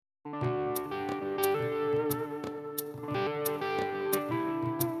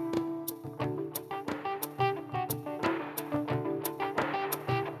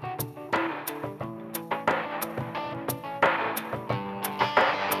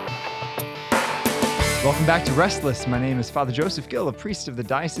Welcome back to Restless. My name is Father Joseph Gill, a priest of the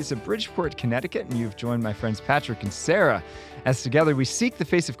Diocese of Bridgeport, Connecticut, and you've joined my friends Patrick and Sarah as together we seek the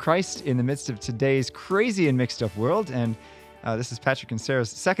face of Christ in the midst of today's crazy and mixed up world. And this is Patrick and Sarah's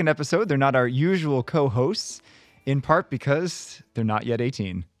second episode. They're not our usual co-hosts, in part because they're not yet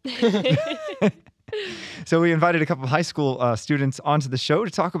 18. So we invited a couple of high school students onto the show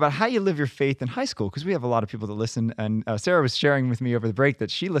to talk about how you live your faith in high school, because we have a lot of people that listen. And Sarah was sharing with me over the break that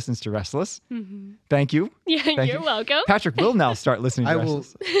she listens to Restless. Mm-hmm. Thank you. Yeah, Thank you're you. welcome. Patrick will now start listening to I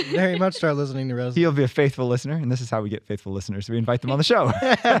Restless. will very much start listening to Restless. He'll be a faithful listener, and this is how we get faithful listeners. We invite them on the show.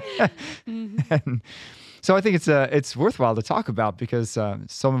 And so I think it's worthwhile to talk about because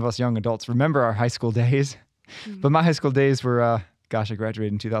some of us young adults remember our high school days. But my high school days were, I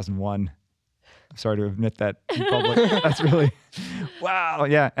graduated in 2001. I'm sorry to admit that in public. That's really, wow,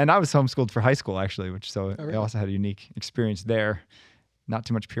 yeah. And I was homeschooled for high school, actually, I also had a unique experience there. Not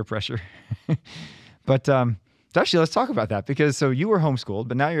too much peer pressure. But actually, let's talk about that because so you were homeschooled,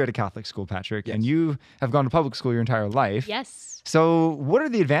 but now you're at a Catholic school, Patrick, Yes. and you have gone to public school your entire life. Yes. So what are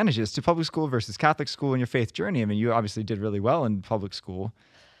the advantages to public school versus Catholic school in your faith journey? I mean, you obviously did really well in public school.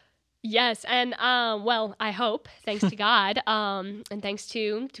 Yes, and well, I hope, thanks to God, and thanks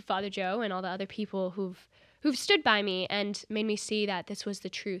to Father Joe and all the other people who've stood by me and made me see that this was the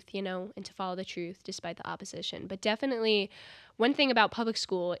truth, and to follow the truth despite the opposition. But definitely, one thing about public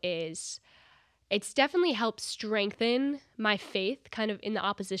school is it's definitely helped strengthen my faith kind of in the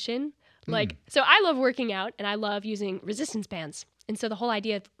opposition. So I love working out and I love using resistance bands. And so the whole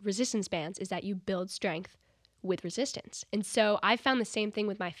idea of resistance bands is that you build strength with resistance. And so I found the same thing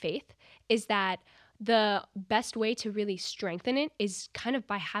with my faith, is that the best way to really strengthen it is kind of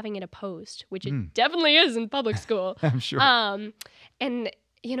by having it opposed, which it definitely is in public school. I'm sure. And,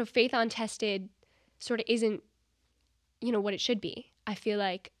 faith untested sort of isn't, what it should be. I feel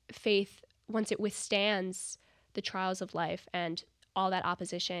like faith, once it withstands the trials of life and all that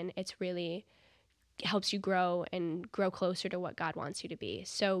opposition, it's really helps you grow and grow closer to what God wants you to be.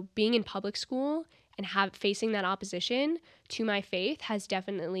 So being in public school and facing that opposition to my faith has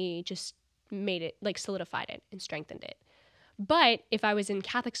definitely just made it, solidified it and strengthened it. But if I was in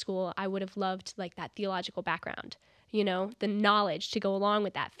Catholic school, I would have loved that theological background, the knowledge to go along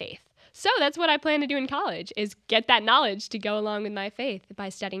with that faith. So that's what I plan to do in college, is get that knowledge to go along with my faith by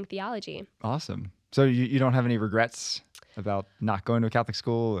studying theology. Awesome. So you don't have any regrets about not going to a Catholic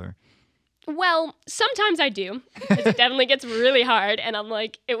school or? Well, sometimes I do, because it definitely gets really hard, and I'm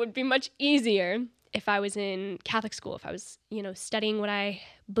like, it would be much easier if I was in Catholic school, if I was, studying what I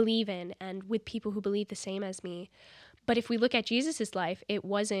believe in and with people who believe the same as me. But if we look at Jesus's life, it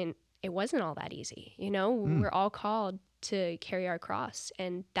wasn't all that easy. We're all called to carry our cross,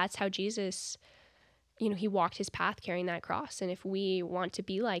 and that's how Jesus, he walked his path carrying that cross. And if we want to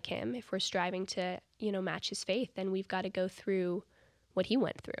be like him, if we're striving to, match his faith, then we've got to go through what he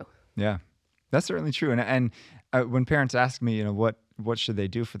went through. Yeah, that's certainly true. And when parents ask me, what should they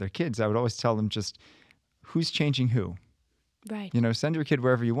do for their kids, I would always tell them just who's changing who. Right. Send your kid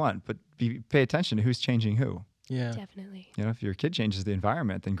wherever you want, but pay attention to who's changing who. Yeah. Definitely. If your kid changes the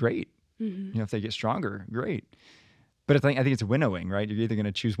environment, then great. Mm-hmm. If they get stronger, great. But I think it's winnowing, right? You're either going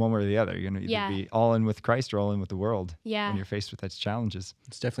to choose one way or the other. You're going to either be all in with Christ or all in with the world. Yeah. When you're faced with those challenges.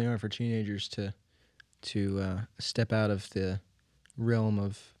 It's definitely hard for teenagers to step out of the realm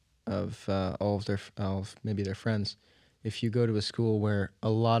of all of maybe their friends. If you go to a school where a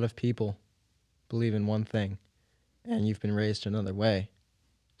lot of people believe in one thing and you've been raised another way,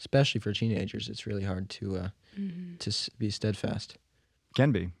 especially for teenagers, it's really hard to be steadfast.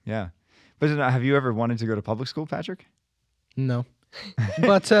 Can be, yeah. But have you ever wanted to go to public school, Patrick? No.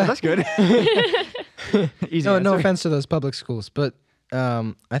 But That's good. Easy no answer. offense to those public schools, but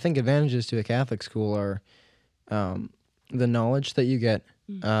I think advantages to a Catholic school are the knowledge that you get.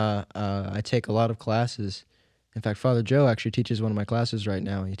 I take a lot of classes. In fact, Father Joe actually teaches one of my classes right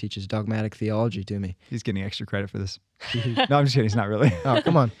now. He teaches dogmatic theology to me. He's getting extra credit for this. No, I'm just kidding. He's not really. Oh,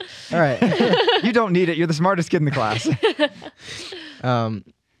 come on. All right. You don't need it. You're the smartest kid in the class.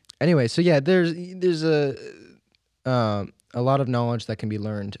 Anyway, so yeah, there's a lot of knowledge that can be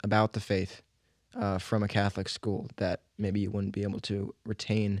learned about the faith from a Catholic school that maybe you wouldn't be able to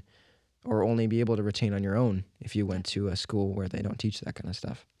retain or only be able to retain on your own if you went to a school where they don't teach that kind of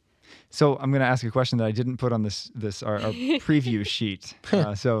stuff. So I'm going to ask a question that I didn't put on our preview sheet.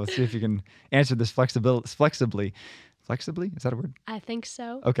 So let's see if you can answer this flexibly. Flexibly? Is that a word? I think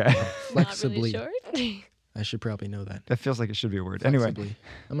so. Okay. Flexibly. Not really sure. I should probably know that. That feels like it should be a word. Flexibly.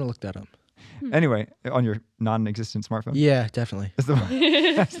 I'm going to look that up. Anyway, on your non-existent smartphone? Yeah, definitely. That's the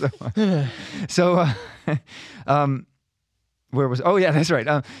one. That's the one. So, where was? Oh, yeah, that's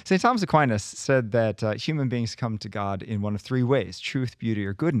right. St. Thomas Aquinas said that human beings come to God in one of three ways: truth, beauty,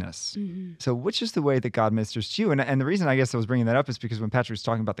 or goodness. Mm-hmm. So, which is the way that God ministers to you? And the reason I guess I was bringing that up is because when Patrick was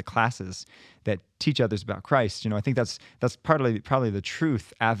talking about the classes that teach others about Christ, I think that's probably the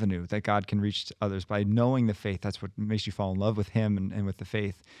truth avenue that God can reach to others by knowing the faith. That's what makes you fall in love with Him and with the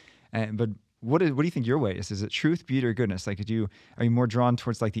faith. But what do you think your way is? Is it truth, beauty, or goodness? Like, are you more drawn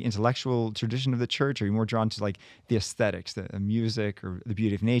towards like the intellectual tradition of the church? Or are you more drawn to like the aesthetics, the music, or the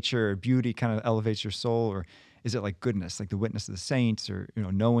beauty of nature? Or beauty kind of elevates your soul? Or is it like goodness, like the witness of the saints, or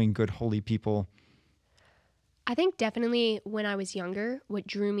knowing good, holy people? I think definitely when I was younger, what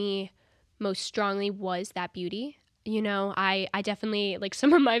drew me most strongly was that beauty. I definitely, like,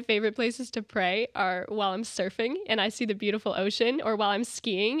 some of my favorite places to pray are while I'm surfing and I see the beautiful ocean, or while I'm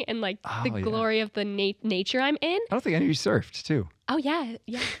skiing and like the glory of the nature I'm in. I don't think any of you surfed too. Oh yeah.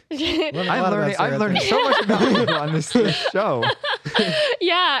 I'm learning so much about you on this show.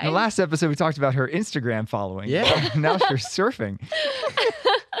 Yeah. In the last episode, we talked about her Instagram following. Yeah. Now she's surfing.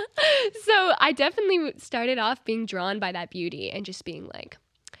 So I definitely started off being drawn by that beauty and just being like,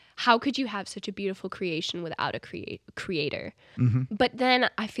 how could you have such a beautiful creation without a creator? Mm-hmm. But then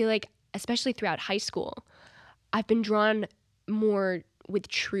I feel like, especially throughout high school, I've been drawn more with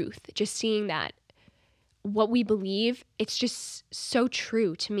truth, just seeing that what we believe, it's just so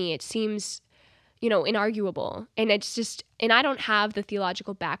true to me. It seems, inarguable. And and I don't have the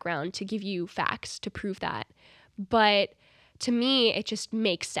theological background to give you facts to prove that. But to me, it just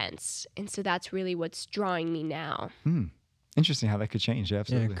makes sense. And so that's really what's drawing me now. Interesting how that could change. Yeah,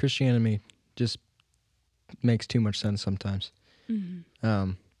 absolutely. Yeah, Christianity just makes too much sense sometimes.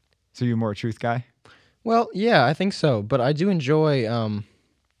 Mm-hmm. So you're more a truth guy? Well, yeah, I think so. But I do enjoy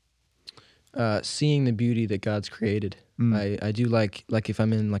seeing the beauty that God's created. I do like if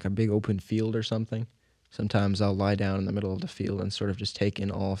I'm in like a big open field or something, sometimes I'll lie down in the middle of the field and sort of just take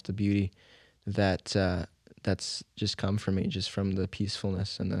in all of the beauty that's just come from me, just from the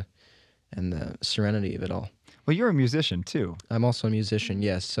peacefulness and the serenity of it all. Well, you're a musician too. I'm also a musician,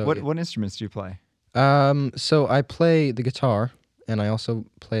 yes. So what instruments do you play? So I play the guitar, and I also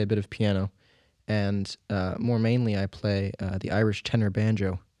play a bit of piano, and more mainly I play the Irish tenor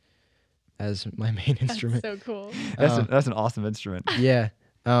banjo as my main instrument. That's so cool. That's an awesome instrument. Yeah.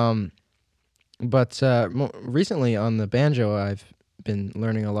 But recently on the banjo, I've been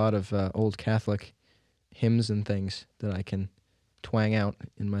learning a lot of old Catholic hymns and things that I can twang out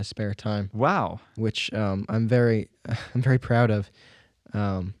in my spare time. Wow. Which I'm very proud of.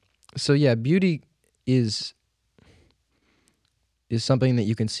 So yeah, beauty is something that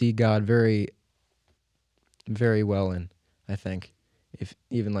you can see God very, very well in, I think. If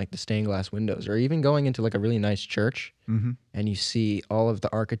even like the stained glass windows, or even going into like a really nice church, and you see all of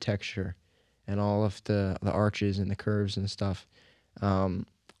the architecture and all of the arches and the curves and stuff,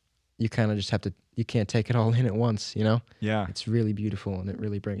 you kind of just have to, you can't take it all in at once, Yeah. It's really beautiful, and it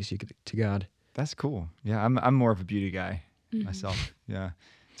really brings you to God. That's cool. Yeah, I'm more of a beauty guy myself. Yeah.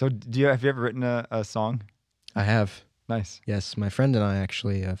 So have you ever written a song? I have. Nice. Yes, my friend and I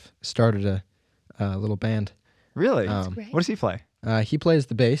actually have started a little band. Really? Great. What does he play? He plays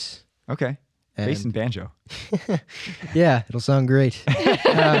the bass. Okay. Bass and banjo. Yeah, it'll sound great.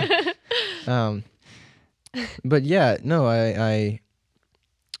 But yeah, no, I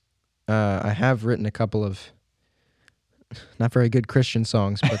have written a couple of not very good Christian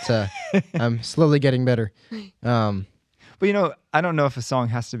songs, but I'm slowly getting better. But I don't know if a song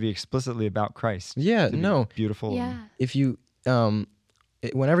has to be explicitly about Christ. Yeah, to be no. beautiful. Yeah. If you,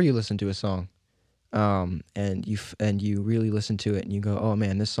 whenever you listen to a song, and you really listen to it and you go, oh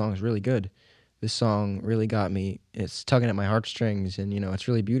man, this song is really good. This song really got me. It's tugging at my heartstrings, and it's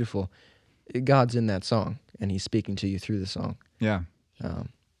really beautiful. God's in that song, and He's speaking to you through the song. Yeah.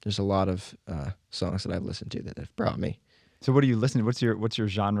 There's a lot of songs that I've listened to that have brought me. So what do you listen to? What's your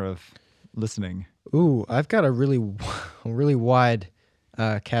genre of listening? Ooh, I've got a really wide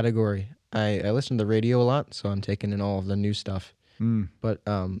category. I listen to the radio a lot, so I'm taking in all of the new stuff. But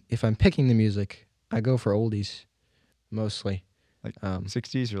if I'm picking the music, I go for oldies mostly. Like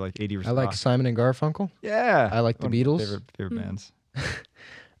 60s or like 80s? I like Simon and Garfunkel. Yeah. I like the One of my Beatles. Favorite bands.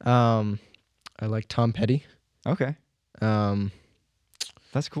 I like Tom Petty. Okay.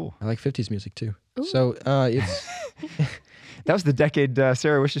 That's cool. I like 50s music too. Ooh. So it's That was the decade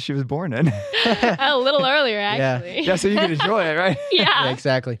Sarah wishes she was born in. A little earlier, actually. Yeah, so you can enjoy it, right? Yeah. yeah,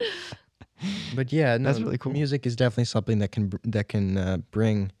 exactly. But yeah, no, That's really cool. Music is definitely something that can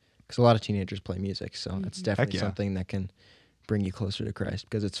bring, because a lot of teenagers play music, so it's definitely yeah. something that can bring you closer to Christ,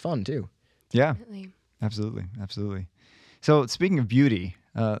 because it's fun too. Yeah, Definitely. absolutely. So speaking of beauty,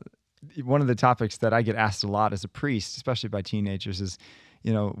 one of the topics that I get asked a lot as a priest, especially by teenagers, is,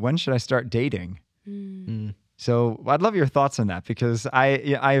 when should I start dating? So I'd love your thoughts on that, because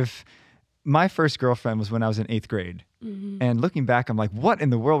my first girlfriend was when I was in 8th grade. And looking back, I'm like, what in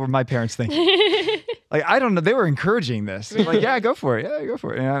the world were my parents thinking? Like, I don't know. They were encouraging this. They're like, yeah, go for it. Yeah, go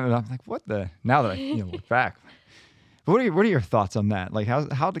for it. And I'm like, what the? Now that I look back. But what are your thoughts on that? Like,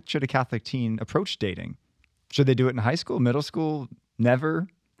 how should a Catholic teen approach dating? Should they do it in high school, middle school, never?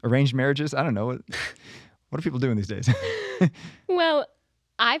 Arranged marriages? I don't know. What are people doing these days? Well,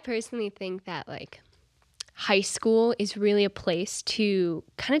 I personally think that high school is really a place to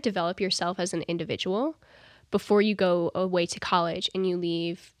kind of develop yourself as an individual before you go away to college and you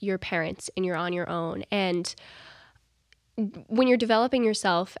leave your parents and you're on your own. And when you're developing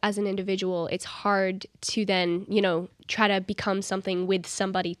yourself as an individual, it's hard to then, try to become something with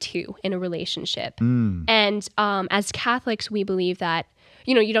somebody too in a relationship. And as Catholics, we believe that,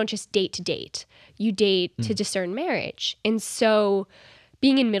 you don't just date to date. You date to discern marriage. And so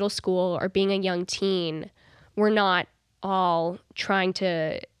being in middle school or being a young teen, we're not all trying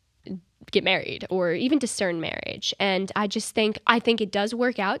to get married or even discern marriage. And I think it does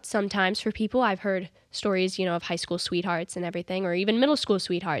work out sometimes for people. I've heard stories, of high school sweethearts and everything, or even middle school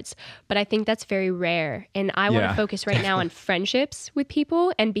sweethearts, but I think that's very rare. And I want to focus right now on friendships with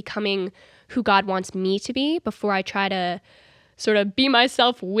people and becoming who God wants me to be before I try to sort of be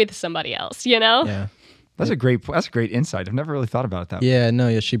myself with somebody else, Yeah. That's a great insight. I've never really thought about it that way.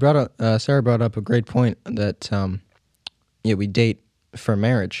 Yeah, she brought up, Sarah brought up a great point that, we date for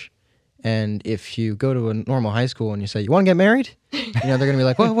marriage. And if you go to a normal high school and you say, you want to get married? They're going to be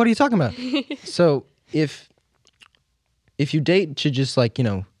like, well, what are you talking about? So if you date to just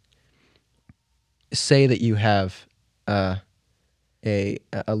say that you have a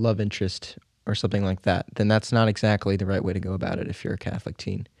love interest or something like that, then that's not exactly the right way to go about it if you're a Catholic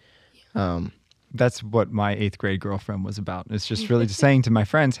teen. That's what my 8th grade girlfriend was about. It's just really just saying to my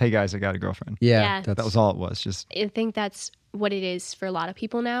friends, hey guys, I got a girlfriend. Yeah. That was all it was. Just I think that's what it is for a lot of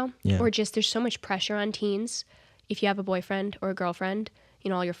people now. Yeah. Or just there's so much pressure on teens. If you have a boyfriend or a girlfriend,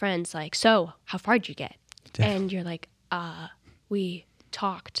 all your friends so how far did you get? And you're like, we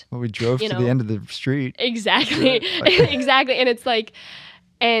talked. Well, we drove to the end of the street. Exactly. Exactly. And it's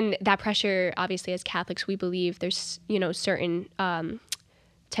and that pressure, obviously, as Catholics, we believe there's, certain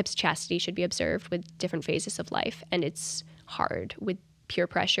types of chastity should be observed with different phases of life. And it's hard with peer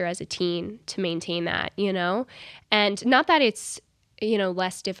pressure as a teen to maintain that, And not that it's,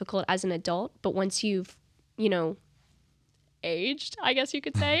 less difficult as an adult, but once you've, aged, I guess you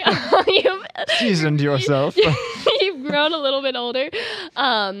could say. You've seasoned yourself. You've grown a little bit older.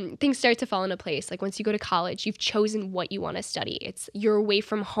 Things start to fall into place. Like once you go to college, you've chosen what you want to study. You're away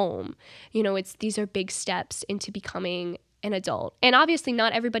from home. These are big steps into becoming an adult. And obviously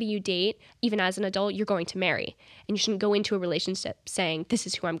not everybody you date, even as an adult, you're going to marry. And you shouldn't go into a relationship saying, this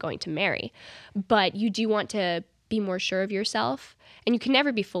is who I'm going to marry. But you do want to be more sure of yourself. And you can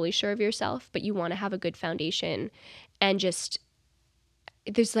never be fully sure of yourself, but you want to have a good foundation. And just,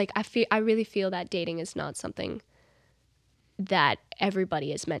 there's I really feel that dating is not something that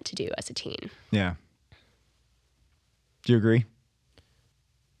everybody is meant to do as a teen. Yeah. Do you agree?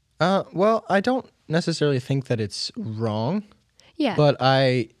 Well, I don't necessarily think that it's wrong. Yeah. But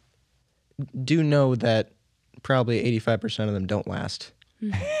I do know that probably 85% of them don't last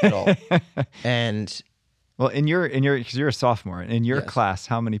at all. And well, because you're a sophomore, in your Yes. class,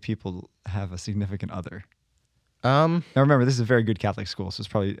 how many people have a significant other? Now remember, this is a very good Catholic school, so it's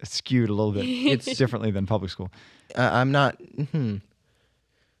probably skewed a little bit. It's differently than public school. I'm not. Maybe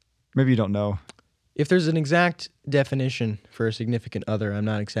you don't know. If there's an exact definition for a significant other, I'm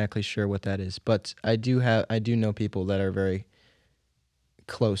not exactly sure what that is. But I do know people that are very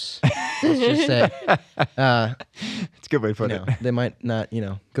close. Let's just say. It's a good way to put it. They might not,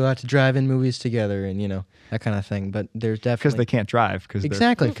 go out to drive-in movies together and, that kind of thing. But there's Because definitely... they can't drive.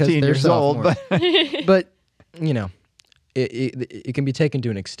 Exactly, because they're 15 they're years old. sophomores. But, it can be taken to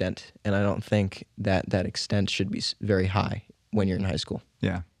an extent. And I don't think that extent should be very high when you're in high school.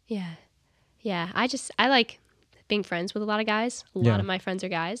 Yeah. Yeah. Yeah. I like being friends with a lot of guys. A lot of my friends are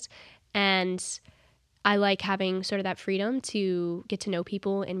guys. And I like having sort of that freedom to get to know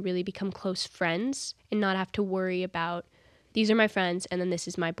people and really become close friends and not have to worry about, these are my friends and then this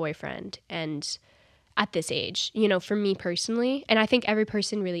is my boyfriend. And at this age, for me personally, and I think every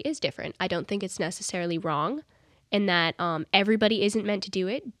person really is different. I don't think it's necessarily wrong in that everybody isn't meant to do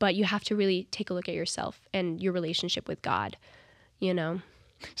it, but you have to really take a look at yourself and your relationship with God, So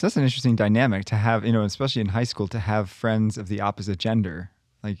that's an interesting dynamic to have, especially in high school, to have friends of the opposite gender.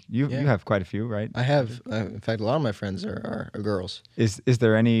 Like you Yeah. have quite a few, right? I have, in fact, a lot of my friends are girls. Is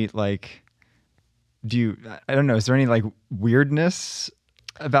there any like, I don't know, is there any like weirdness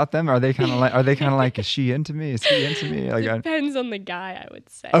about them? Are they kind of like, is she into me? Is he into me? Like, Depends on the guy, I would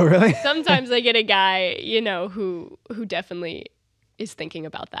say. oh really? Sometimes I get a guy, who definitely is thinking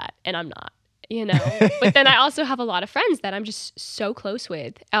about that, and I'm not, But then I also have a lot of friends that I'm just so close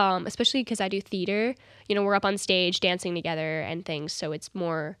with, especially because I do theater. We're up on stage dancing together and things, so it's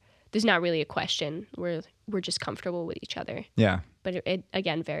more. There's not really a question. We're just comfortable with each other. Yeah. But it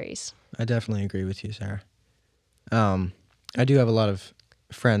again varies. I definitely agree with you, Sarah. I do have a lot of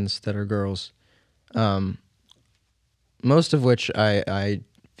friends that are girls, most of which I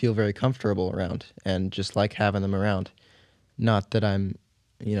feel very comfortable around and just like having them around. Not that I'm,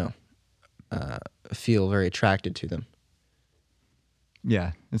 feel very attracted to them.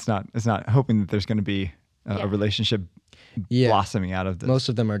 Yeah. It's not hoping that there's going to be a relationship blossoming out of this. Most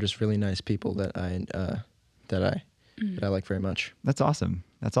of them are just really nice people that I like very much. That's awesome.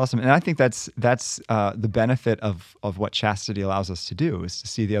 That's awesome. And I think that's the benefit of what chastity allows us to do, is to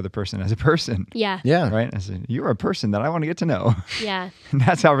see the other person as a person. Yeah. Yeah. Right? You're a person that I want to get to know. Yeah. And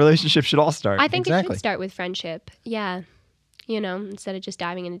that's how relationships should all start. I think it Exactly. should start with friendship. Yeah. Instead of just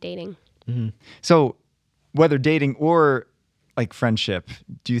diving into dating. Mm-hmm. So whether dating or like friendship,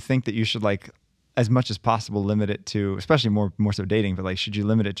 do you think that you should, like, as much as possible, limit it to, especially more so dating, but like, should you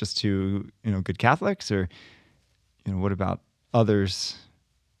limit it just to, good Catholics, or, what about others?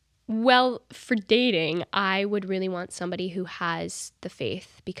 Well, for dating, I would really want somebody who has the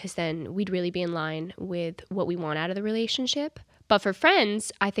faith, because then we'd really be in line with what we want out of the relationship. But for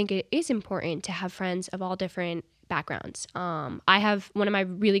friends, I think it is important to have friends of all different backgrounds. I have one of my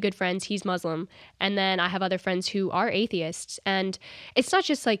really good friends, he's Muslim, and then I have other friends who are atheists. And it's not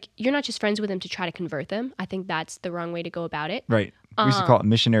just like, you're not just friends with them to try to convert them. I think that's the wrong way to go about it. Right. We used to call it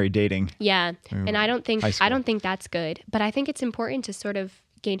missionary dating. Yeah. And I don't think High school. that's good. But I think it's important to sort of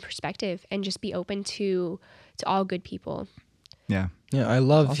gain perspective and just be open to all good people. Yeah. Yeah, I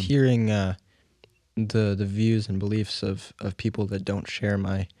love Awesome. hearing the views and beliefs of people that don't share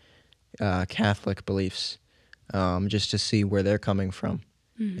my Catholic beliefs, just to see where they're coming from.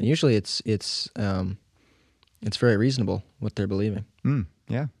 Mm-hmm. And usually it's very reasonable what they're believing,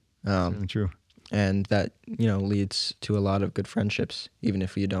 Yeah. Certainly true. and that leads to a lot of good friendships, even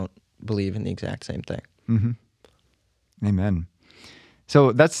if you don't believe in the exact same thing. Mm-hmm. Amen.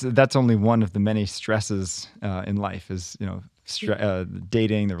 So that's only one of the many stresses in life, is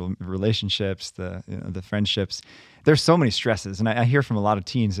dating, the relationships, the friendships. There's so many stresses, and I hear from a lot of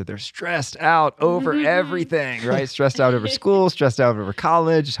teens that they're stressed out over everything, right? Stressed out over school, stressed out over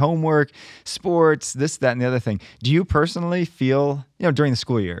college, homework, sports, this, that, and the other thing. Do you personally feel, during the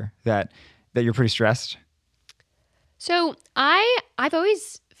school year that you're pretty stressed? So my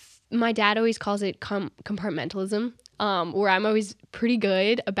dad always calls it compartmentalism, where I'm always pretty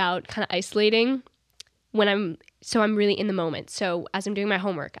good about kind of isolating when I'm really in the moment. So as I'm doing my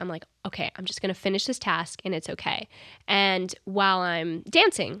homework, I'm like, okay, I'm just going to finish this task and it's okay. And while I'm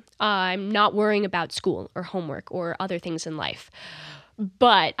dancing, I'm not worrying about school or homework or other things in life.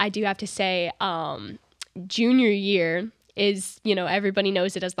 But I do have to say, junior year is, everybody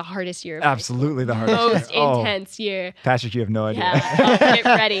knows it as the hardest year of high school. Absolutely the hardest. Most Oh, intense year. Patrick, you have no idea. Yeah. Oh, get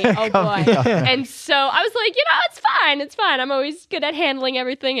ready. Oh boy. And so I was like, it's fine. It's fine. I'm always good at handling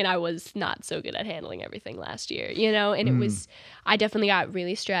everything. And I was not so good at handling everything last year, and it was, I definitely got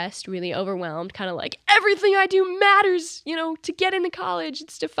really stressed, really overwhelmed, kind of like everything I do matters, to get into college.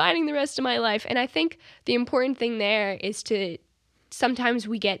 It's defining the rest of my life. And I think the important thing there is to, sometimes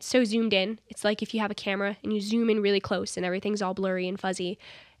we get so zoomed in. It's like if you have a camera and you zoom in really close and everything's all blurry and fuzzy.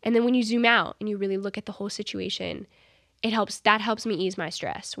 And then when you zoom out and you really look at the whole situation, that helps me ease my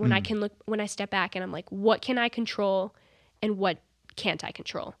stress. When when I step back and I'm like, what can I control and what can't I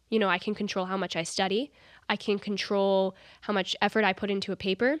control? I can control how much I study. I can control how much effort I put into a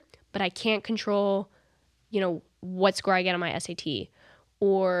paper, but I can't control, what score I get on my SAT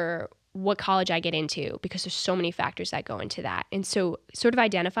or what college I get into, because there's so many factors that go into that. And so sort of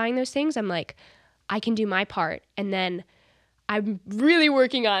identifying those things, I'm like, I can do my part. And then I'm really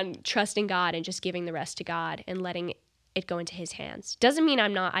working on trusting God and just giving the rest to God and letting it go into his hands. Doesn't mean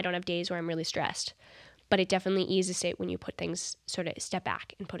I don't have days where I'm really stressed, but it definitely eases it when you put things, sort of step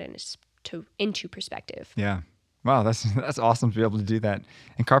back and put it into perspective. Yeah. Wow, that's awesome to be able to do that.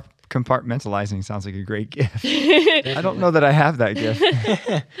 And compartmentalizing sounds like a great gift. I don't know that I have that gift.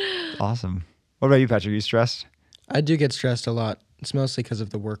 Awesome. What about you, Patrick? Are you stressed? I do get stressed a lot. It's mostly because of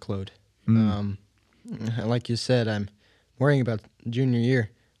the workload. Like you said, I'm worrying about junior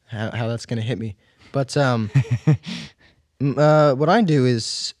year, how that's going to hit me. But What I do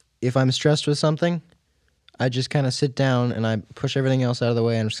is, if I'm stressed with something, I just kind of sit down and I push everything else out of the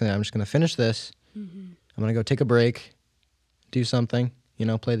way. I'm just gonna finish this. I'm gonna go take a break, do something,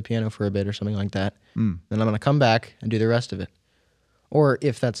 play the piano for a bit or something like that. Then I'm gonna come back and do the rest of it. Or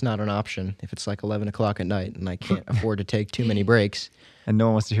if that's not an option, if it's like 11 o'clock at night and I can't afford to take too many breaks. And no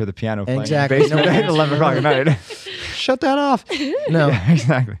one wants to hear the piano playing Exactly. in the basement at 11 o'clock at night. Shut that off. No. Yeah,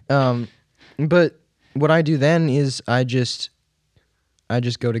 exactly. But what I do then is I just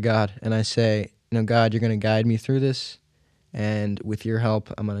go to God and I say, God, you're going to guide me through this. And with your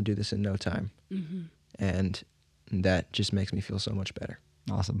help, I'm going to do this in no time. And that just makes me feel so much better.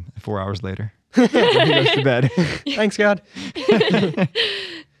 Awesome. 4 hours later, he goes to bed. Thanks, God.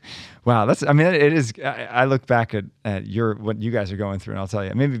 Wow, it is. I look back at what you guys are going through, and I'll tell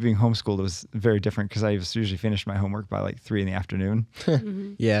you, maybe being homeschooled was very different because I usually finished my homework by like 3 PM.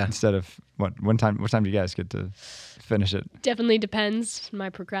 Yeah. Instead of what time do you guys get to finish it? Definitely depends. My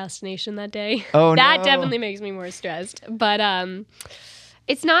procrastination that day. Oh, that no. definitely makes me more stressed. But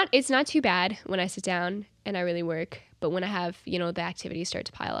it's not too bad when I sit down and I really work. But when I have the activities start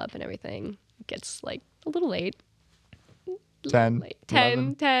to pile up and everything, it gets like a little late. 10, Like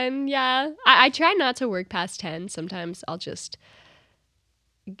 10, yeah. I try not to work past 10. Sometimes I'll just,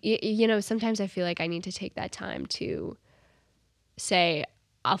 sometimes I feel like I need to take that time to say,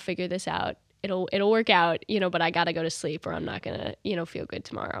 I'll figure this out. It'll work out, but I got to go to sleep or I'm not going to, feel good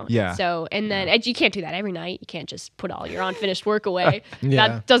tomorrow. Yeah. So, and then you can't do that every night. You can't just put all your unfinished work away. Yeah.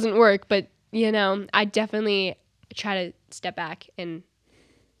 That doesn't work. But, I definitely try to step back and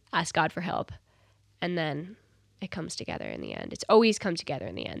ask God for help. And then it comes together in the end. It's always come together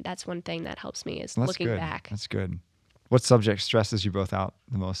in the end. That's one thing that helps me is That's looking good. back. That's good. What subject stresses you both out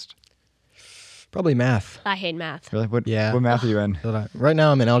the most? Probably math. I hate math. Really? What Yeah. math are you in? Right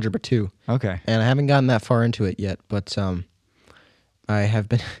now I'm in Algebra 2. Okay. And I haven't gotten that far into it yet, but I have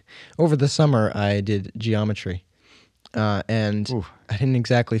been over the summer I did geometry. And Ooh. I didn't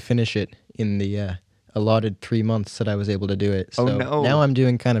exactly finish it in the allotted 3 months that I was able to do it. So Oh, no. now I'm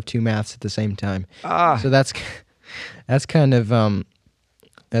doing kind of 2 maths at the same time. Ah. So that's kind of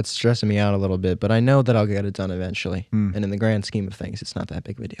that's stressing me out a little bit, but I know that I'll get it done eventually. And in the grand scheme of things, it's not that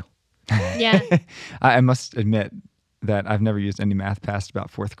big of a deal. Yeah. I must admit that I've never used any math past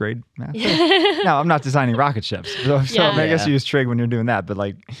about 4th grade math. No, I'm not designing rocket ships. So Yeah. I guess Yeah. you use trig when you're doing that, but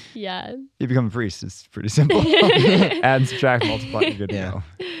like Yeah. you become a priest, it's pretty simple. Add, subtract, multiply, you're good to Yeah. go.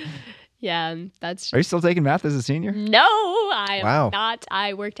 Yeah. That's Are you still taking math as a senior? No, I am Wow. not.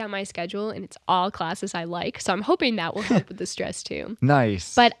 I worked out my schedule and it's all classes I like. So I'm hoping that will help with the stress too.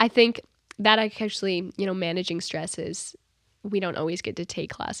 Nice. But I think that actually, managing stress is we don't always get to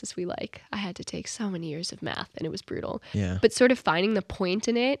take classes we like. I had to take so many years of math and it was brutal. Yeah. But sort of finding the point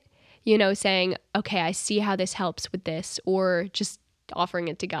in it, saying, okay, I see how this helps with this, or just offering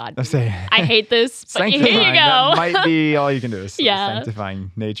it to God. I say I hate this, but here you sanctifying, that go. might be all you can do is the Yeah.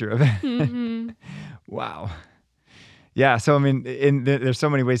 sanctifying nature of it. Mm-hmm. Wow. Yeah, so I mean, there's so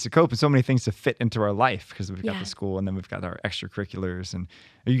many ways to cope and so many things to fit into our life because we've got Yeah. the school and then we've got our extracurriculars. And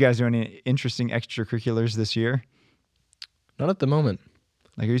are you guys doing any interesting extracurriculars this year? Not at the moment.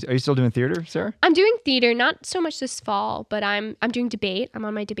 Like, are you still doing theater, Sarah? I'm doing theater, not so much this fall, but I'm doing debate. I'm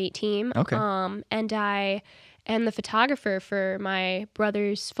on my debate team. Okay. And I am the photographer for my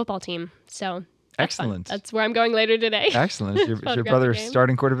brother's football team. So that's fun. Excellent. That's where I'm going later today. Excellent. Is your Photographic brother game.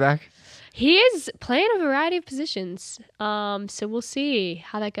 starting quarterback? He is playing a variety of positions. So we'll see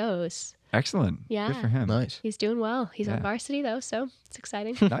how that goes. Excellent. Yeah. Good for him. Nice. He's doing well. He's Yeah. on varsity though, so it's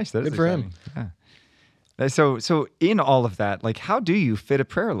exciting. Nice. That is Good for him. exciting. Yeah. So in all of that, like, how do you fit a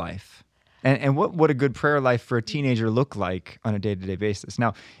prayer life? And what would a good prayer life for a teenager look like on a day-to-day basis?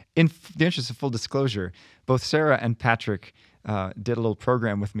 Now, in the interest of full disclosure, both Sarah and Patrick did a little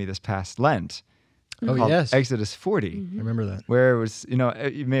program with me this past Lent Oh, called yes. Exodus 40. Mm-hmm. I remember that. Where it was,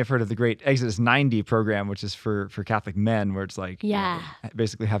 you may have heard of the great Exodus 90 program, which is for Catholic men, where it's like, Yeah.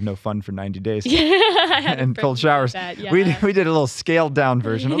 basically have no fun for 90 days. I had a And friend cold like showers. that, yeah. We did a little scaled down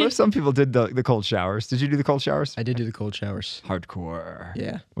version. Although some people did the cold showers. Did you do the cold showers? I did do the cold showers. Hardcore.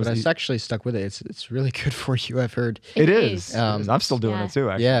 Yeah. Was But I the- actually stuck with it. It's really good for you, I've heard. It is. Um, I'm still doing yeah. it too,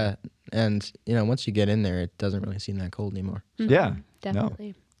 actually. Yeah. And, once you get in there, it doesn't really seem that cold anymore. Yeah.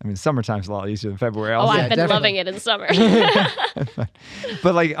 Definitely. I mean, summertime's a lot easier than February. Oh, Also. I've been definitely. loving it in summer.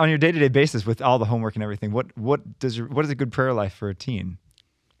 But like on your day-to-day basis with all the homework and everything, what is a good prayer life for a teen?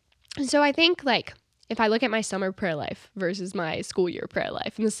 So I think like if I look at my summer prayer life versus my school year prayer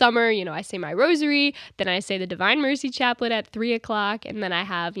life, in the summer, I say my rosary, then I say the Divine Mercy Chaplet at 3:00, and then I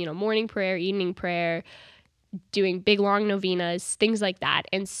have, morning prayer, evening prayer, doing big long novenas, things like that.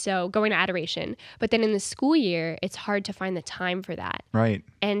 And so going to adoration. But then in the school year, it's hard to find the time for that. Right.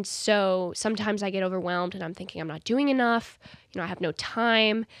 And so sometimes I get overwhelmed and I'm thinking I'm not doing enough, I have no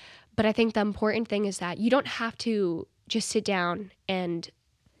time. But I think the important thing is that you don't have to just sit down and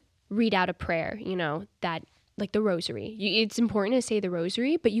read out a prayer, that like the rosary. It's important to say the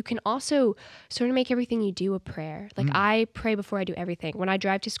rosary, but you can also sort of make everything you do a prayer. Like I pray before I do everything. When I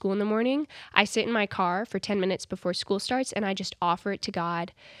drive to school in the morning, I sit in my car for 10 minutes before school starts and I just offer it to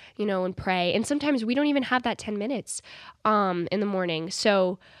God, and pray. And sometimes we don't even have that 10 minutes in the morning.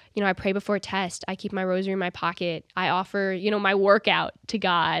 So, I pray before a test. I keep my rosary in my pocket. I offer, my workout to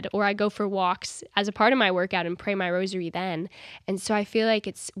God, or I go for walks as a part of my workout and pray my rosary then. And so I feel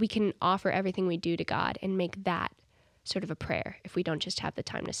like we can offer everything we do to God and make that sort of a prayer if we don't just have the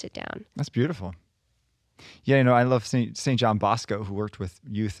time to sit down. That's beautiful. Yeah, I love St. John Bosco, who worked with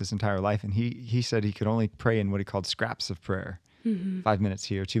youth his entire life, and he said he could only pray in what he called scraps of prayer. 5 minutes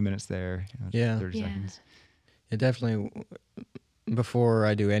here, 2 minutes there, 30 seconds. It definitely, before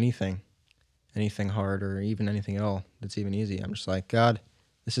I do anything hard or even anything at all that's even easy, I'm just like, God,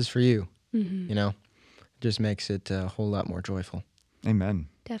 this is for you. It just makes it a whole lot more joyful. Amen.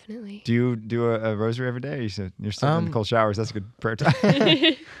 Definitely. Do you do a rosary every day? You're sitting in the cold showers. That's a good prayer time.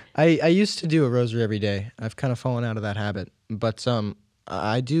 I used to do a rosary every day. I've kind of fallen out of that habit. But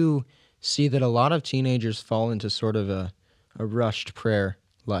I do see that a lot of teenagers fall into sort of a rushed prayer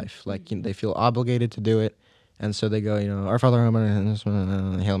life. Like they feel obligated to do it. And so they go, Our Father,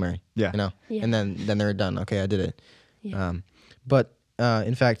 Hail Mary. Yeah. Yeah. And then they're done. Okay, I did it. Yeah. But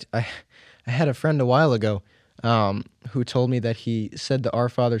in fact, I had a friend a while ago who told me that he said the Our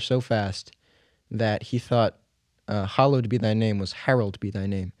Father so fast that he thought hallowed be thy name was Harold be thy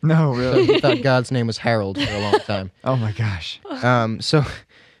name. No, really? So he thought God's name was Harold for a long time. Oh my gosh. So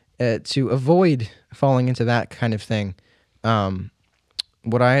to avoid falling into that kind of thing,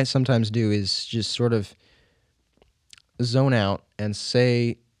 what I sometimes do is just sort of zone out and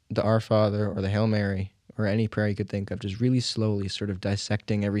say the Our Father or the Hail Mary or any prayer you could think of, just really slowly sort of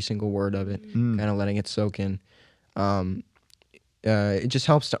dissecting every single word of it, kind of letting it soak in. It just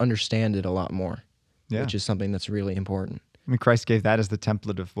helps to understand it a lot more, which is something that's really important. I mean, Christ gave that as the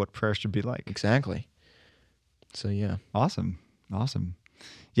template of what prayer should be like. Exactly. So, yeah. Awesome.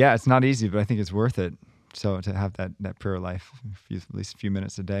 Yeah, it's not easy, but I think it's worth it. So to have that prayer life, at least a few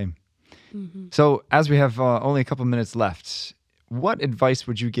minutes a day. So as we have only a couple minutes left, what advice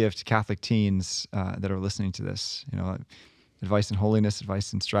would you give to Catholic teens that are listening to this? Advice in holiness,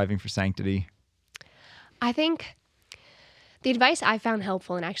 advice in striving for sanctity. I think the advice I found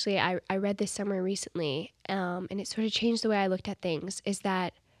helpful, and actually I read this somewhere recently, and it sort of changed the way I looked at things, is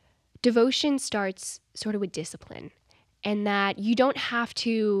that devotion starts sort of with discipline. And that you don't have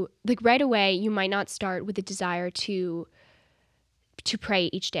to, like right away, you might not start with the desire to pray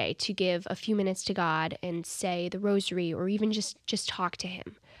each day, to give a few minutes to God and say the rosary or even just talk to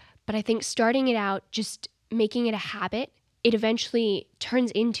him. But I think starting it out, just making it a habit, it eventually turns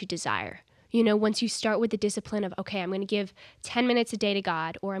into desire. Once you start with the discipline of, okay, I'm going to give 10 minutes a day to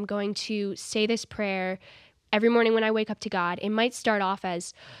God, or I'm going to say this prayer every morning when I wake up to God. It might start off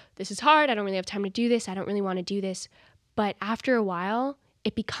as, this is hard, I don't really have time to do this, I don't really want to do this. But after a while,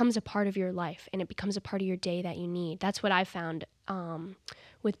 it becomes a part of your life and it becomes a part of your day that you need. That's what I found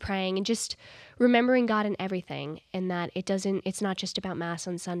with praying and just remembering God in everything, and that it's not just about Mass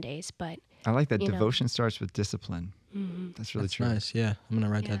on Sundays, but I like that devotion starts with discipline. That's really true. Nice. Yeah. I'm going to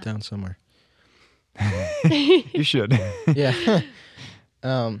write that down somewhere. You should. Yeah.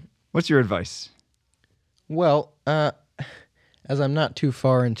 What's your advice? Well, as I'm not too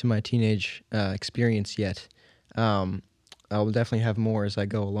far into my teenage experience yet, I'll definitely have more as I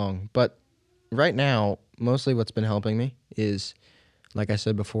go along. But right now, mostly what's been helping me is, like I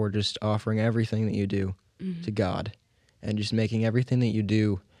said before, just offering everything that you do to God and just making everything that you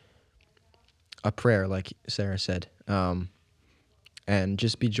do a prayer, like Sarah said, and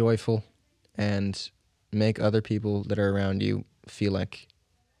just be joyful and make other people that are around you feel like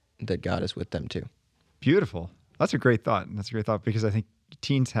that God is with them too. Beautiful. That's a great thought. Because I think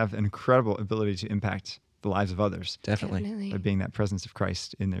teens have an incredible ability to impact the lives of others. Definitely. By being that presence of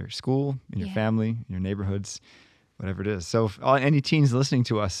Christ in their school, in your family, in your neighborhoods, whatever it is. So if any teens listening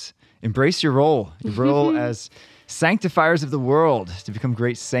to us, embrace your role as sanctifiers of the world to become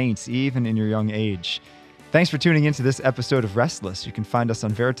great saints, even in your young age. Thanks for tuning into this episode of Restless. You can find us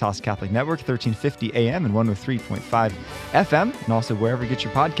on Veritas Catholic Network, 1350 AM and 103.5 FM, and also wherever you get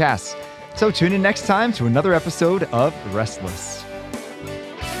your podcasts. So tune in next time to another episode of Restless.